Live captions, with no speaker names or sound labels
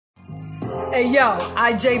Hey yo,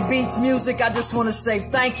 IJBeatsMusic, I just want to say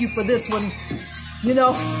thank you for this one, you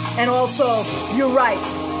know, and also, you're right,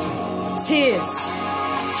 tears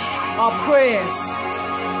are prayers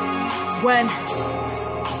when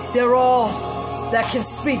they're all that can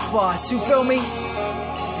speak for us, you feel me?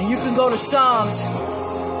 And you can go to Psalms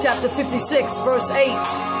chapter 56 verse 8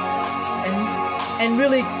 and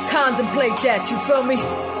really contemplate that, you feel me?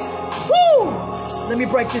 Woo! Let me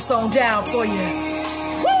break this song down for you.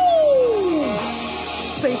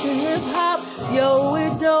 Faith in hip hop, yo,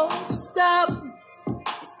 it don't stop.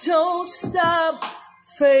 It don't stop.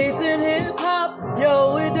 Faith in hip hop,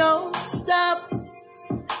 yo, it don't stop.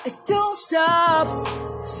 It don't stop.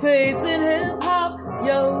 Faith in hip hop,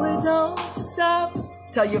 yo, it don't stop.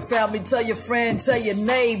 Tell your family, tell your friend, tell your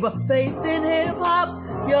neighbor. Faith in hip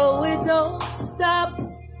hop, yo, it don't stop.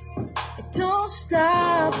 It don't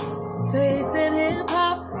stop. Faith in hip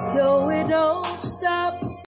hop, yo, it don't stop.